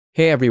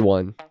Hey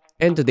everyone!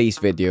 In today's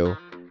video,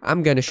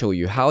 I'm gonna show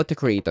you how to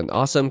create an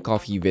awesome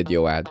coffee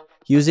video ad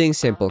using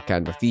simple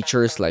Canva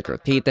features like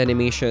rotate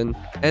animation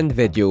and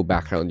video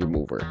background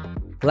remover.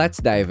 Let's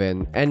dive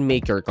in and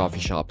make your coffee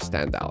shop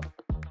stand out.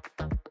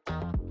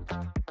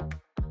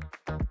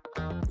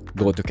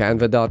 Go to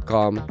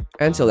canva.com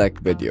and select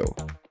video.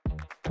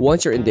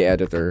 Once you're in the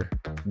editor,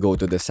 go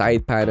to the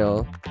side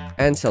panel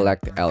and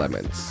select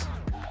elements.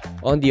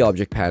 On the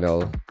object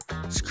panel,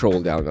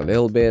 scroll down a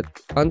little bit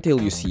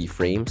until you see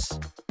frames.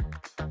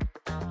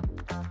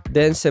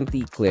 Then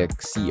simply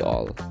click See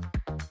All.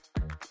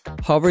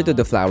 Hover to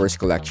the flowers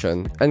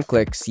collection and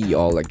click See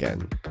All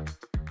again.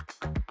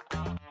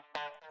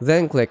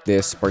 Then click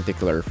this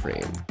particular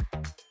frame.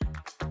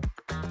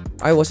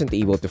 I wasn't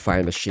able to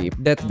find a shape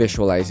that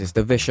visualizes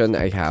the vision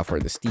I have for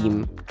the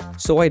steam,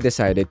 so I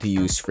decided to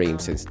use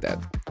frames instead.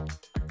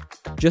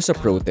 Just a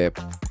pro tip,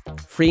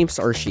 frames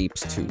are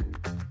shapes too,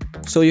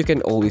 so you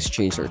can always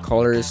change their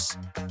colors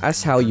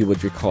as how you would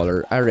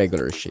recolor a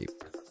regular shape.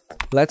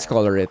 Let's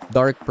color it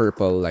dark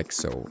purple like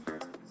so.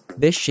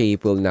 This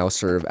shape will now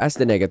serve as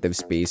the negative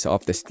space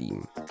of the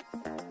steam.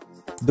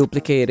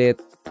 Duplicate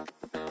it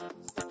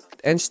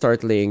and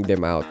start laying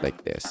them out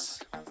like this.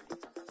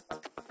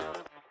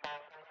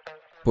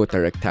 Put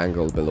a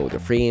rectangle below the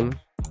frame.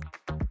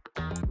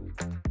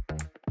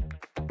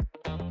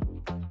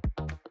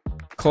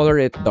 Color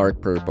it dark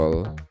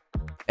purple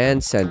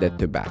and send it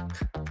to back.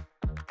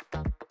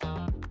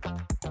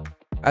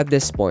 At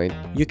this point,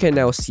 you can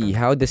now see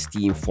how the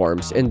steam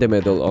forms in the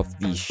middle of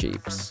these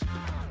shapes.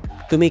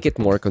 To make it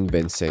more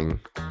convincing,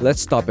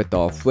 let's top it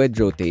off with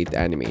rotate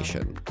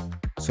animation.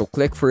 So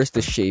click first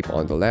the shape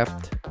on the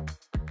left,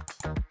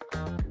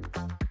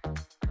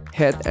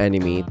 hit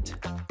animate,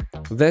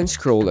 then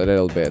scroll a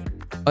little bit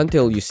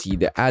until you see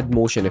the add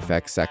motion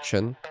effects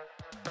section.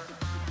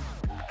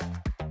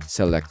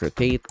 Select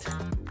rotate,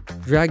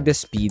 drag the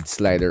speed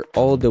slider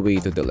all the way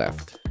to the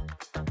left.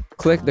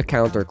 Click the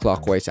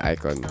counterclockwise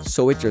icon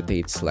so it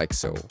rotates like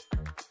so.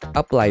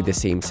 Apply the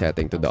same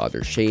setting to the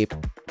other shape,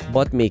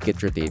 but make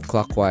it rotate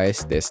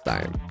clockwise this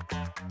time.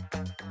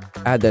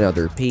 Add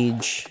another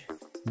page,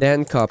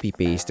 then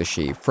copy-paste the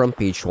shape from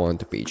page 1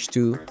 to page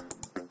 2.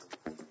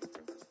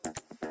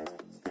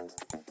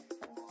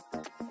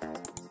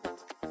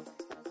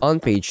 On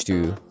page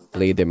 2,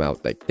 lay them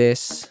out like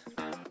this.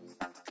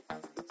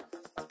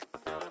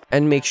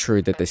 And make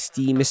sure that the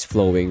steam is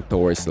flowing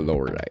towards the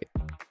lower right.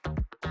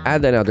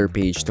 Add another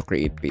page to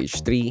create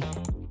page 3.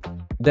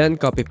 Then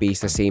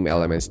copy-paste the same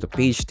elements to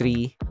page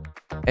 3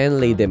 and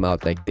lay them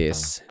out like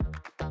this.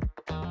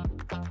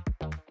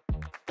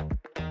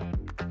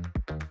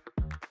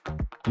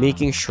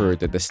 Making sure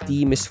that the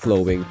steam is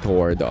flowing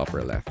toward the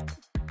upper left.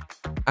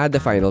 Add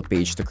the final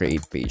page to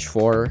create page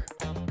 4.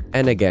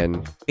 And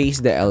again,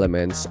 paste the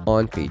elements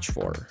on page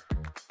 4.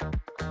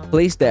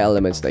 Place the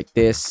elements like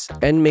this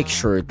and make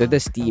sure that the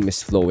steam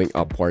is flowing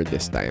upward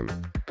this time,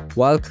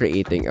 while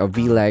creating a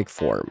V-like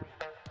form.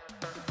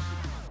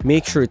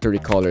 Make sure to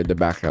recolor the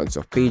backgrounds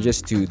of pages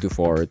 2 to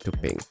 4 to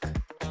pink.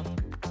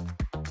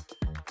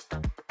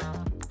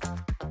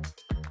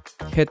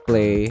 Hit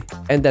play,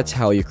 and that's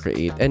how you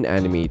create and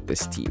animate the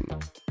steam.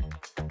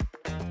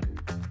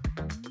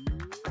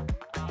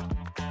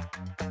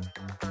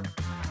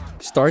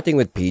 Starting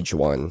with page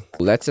 1,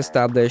 let's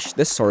establish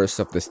the source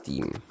of the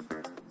steam.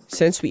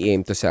 Since we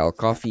aim to sell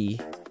coffee,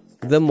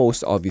 the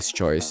most obvious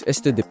choice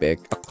is to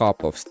depict a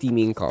cup of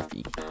steaming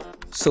coffee.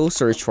 So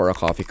search for a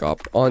coffee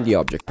cup on the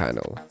object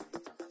panel.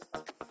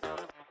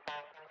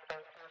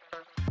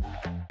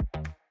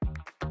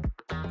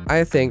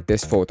 I think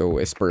this photo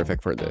is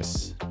perfect for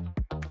this.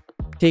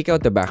 Take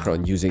out the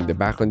background using the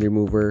background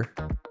remover.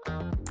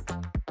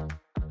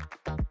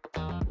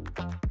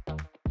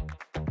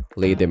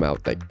 Lay them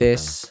out like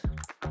this.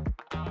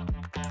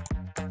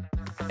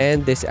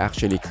 And this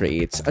actually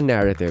creates a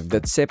narrative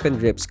that Sip and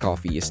Drip's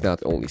coffee is not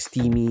only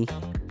steamy,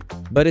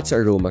 but its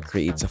aroma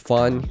creates a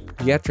fun,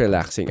 yet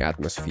relaxing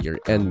atmosphere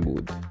and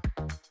mood.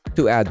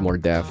 To add more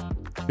depth,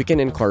 we can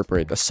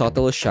incorporate a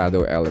subtle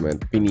shadow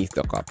element beneath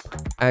the cup,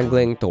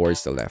 angling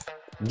towards the left,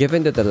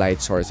 given that the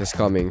light source is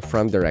coming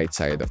from the right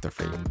side of the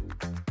frame.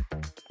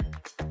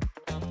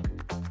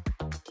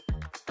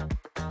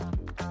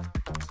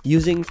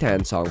 Using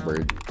Tan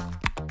Songbird,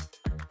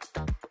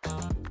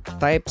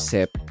 type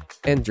Sip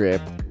and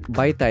Drip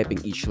by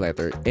typing each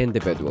letter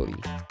individually.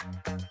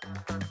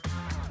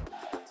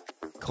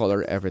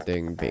 Color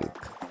everything pink.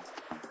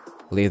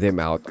 Lay them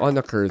out on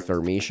a curved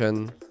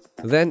formation,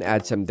 then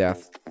add some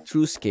depth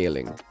through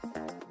scaling.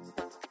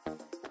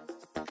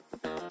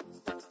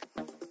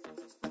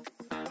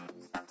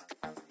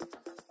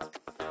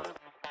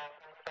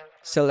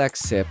 Select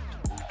Sip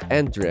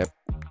and Drip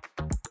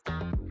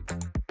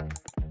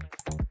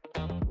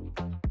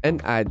and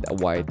add a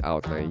white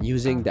outline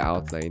using the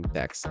outline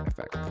text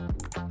effect.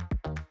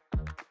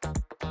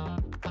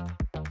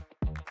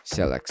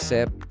 Select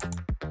Sip,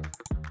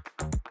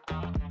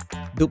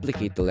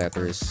 duplicate the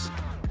letters,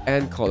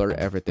 and color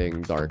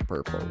everything dark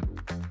purple.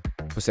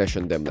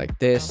 Position them like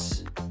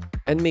this,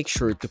 and make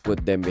sure to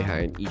put them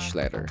behind each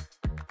letter.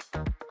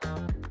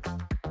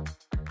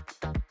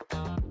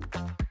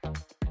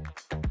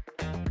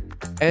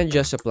 And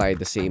just apply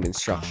the same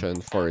instruction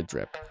for a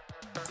drip.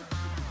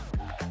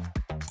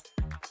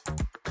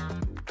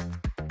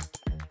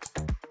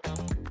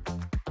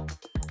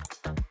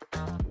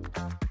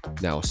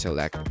 Now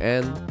select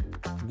N,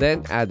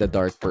 then add the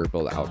dark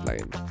purple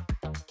outline.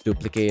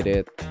 Duplicate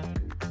it.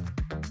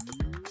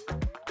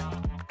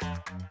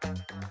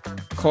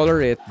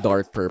 Color it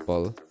dark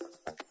purple.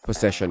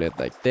 Position it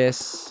like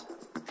this.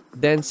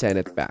 Then send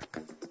it back.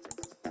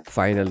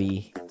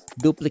 Finally,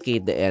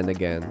 duplicate the N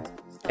again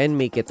and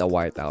make it a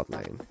white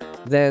outline.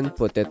 Then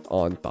put it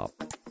on top.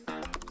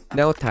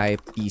 Now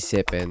type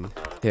sippin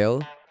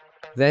till,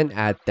 then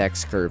add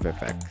text curve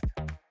effect.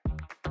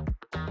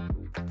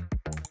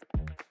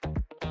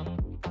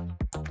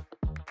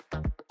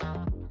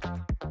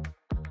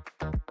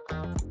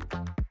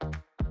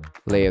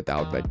 Lay it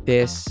out like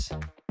this,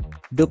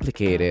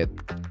 duplicate it,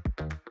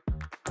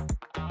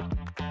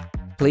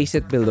 place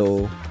it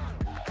below,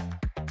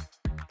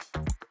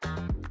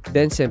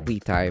 then simply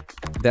type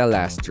the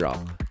last drop.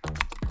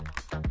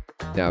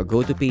 Now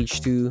go to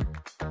page 2,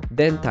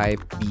 then type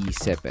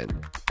sippin.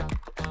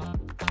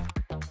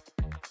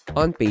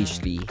 On page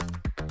 3,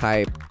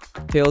 type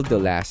till the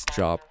last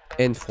drop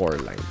in 4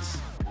 lines.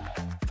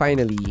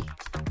 Finally,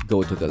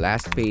 go to the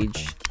last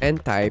page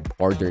and type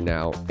order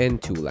now in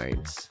 2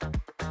 lines.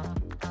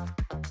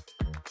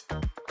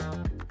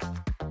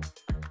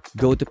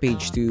 Go to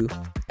page 2,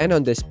 and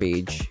on this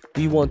page,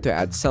 we want to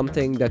add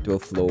something that will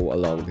flow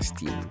along the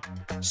steam.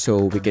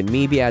 So we can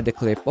maybe add a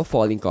clip of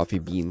falling coffee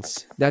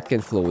beans that can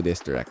flow this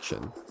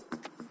direction.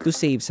 To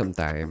save some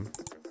time,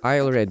 I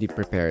already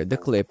prepared the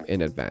clip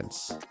in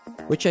advance,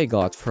 which I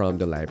got from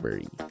the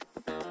library.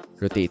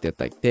 Rotate it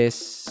like this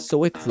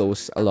so it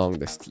flows along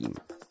the steam.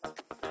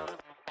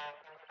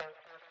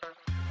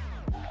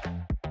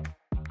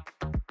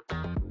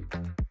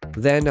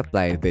 Then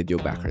apply video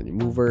background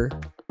remover.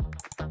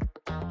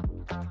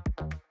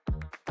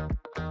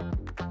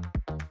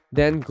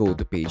 Then go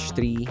to page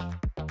 3,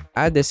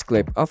 add this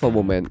clip of a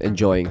woman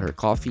enjoying her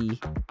coffee,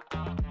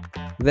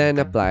 then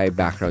apply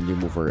background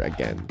remover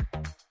again.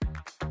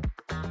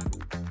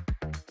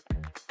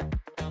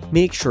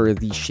 Make sure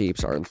these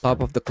shapes are on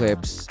top of the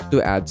clips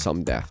to add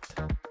some depth.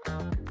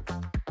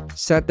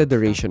 Set the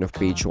duration of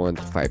page 1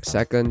 to 5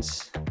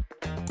 seconds,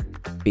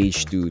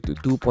 page 2 to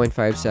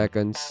 2.5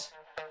 seconds,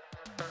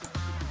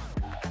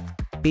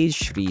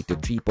 page 3 to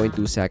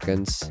 3.2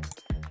 seconds,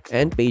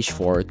 and page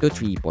 4 to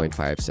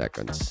 3.5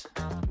 seconds.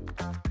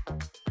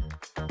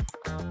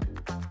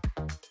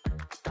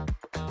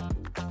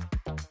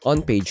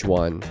 On page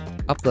 1,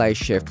 apply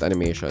shift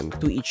animation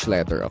to each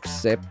letter of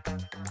sip.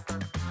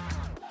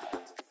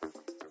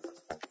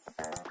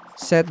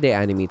 Set the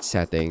animate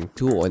setting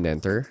to on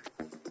enter.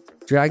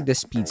 Drag the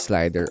speed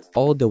slider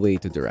all the way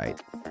to the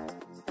right.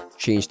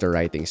 Change the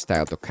writing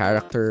style to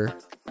character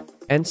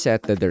and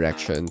set the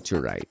direction to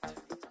right.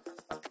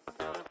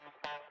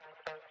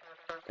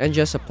 And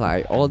just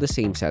apply all the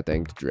same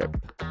setting to drip,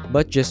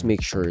 but just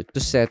make sure to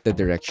set the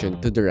direction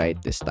to the right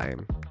this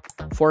time.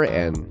 For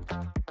N,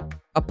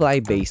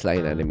 apply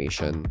baseline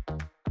animation,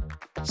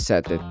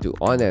 set it to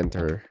on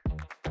enter,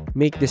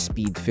 make the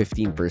speed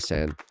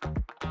 15%,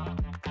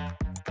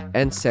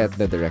 and set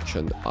the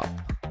direction up.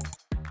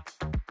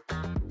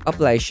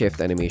 Apply shift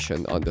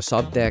animation on the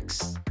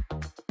subtext,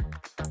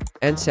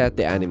 and set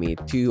the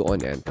animate to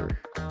on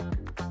enter.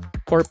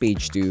 For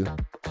page 2,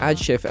 add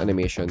shift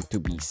animation to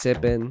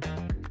sippin,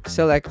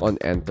 select on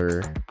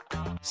enter,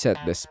 set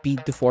the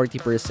speed to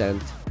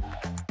 40%,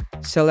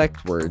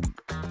 select word,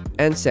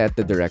 and set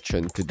the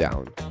direction to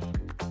down.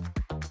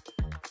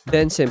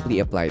 Then simply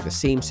apply the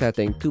same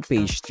setting to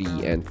page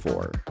 3 and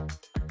 4.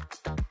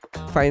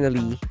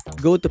 Finally,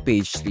 go to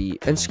page 3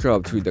 and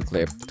scrub through the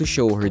clip to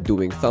show her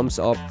doing thumbs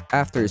up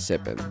after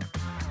sippin.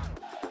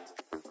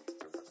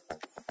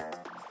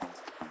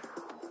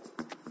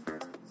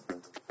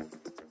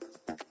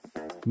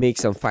 Make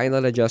some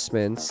final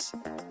adjustments,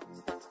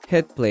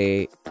 hit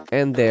play,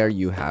 and there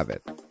you have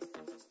it.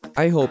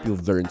 I hope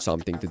you've learned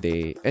something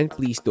today, and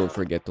please don't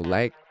forget to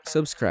like,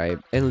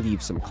 subscribe, and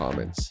leave some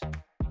comments.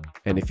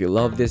 And if you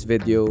love this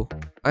video,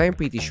 I'm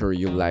pretty sure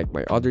you'll like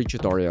my other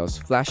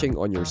tutorials flashing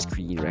on your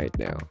screen right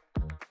now.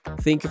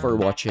 Thank you for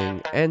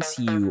watching, and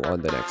see you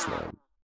on the next one.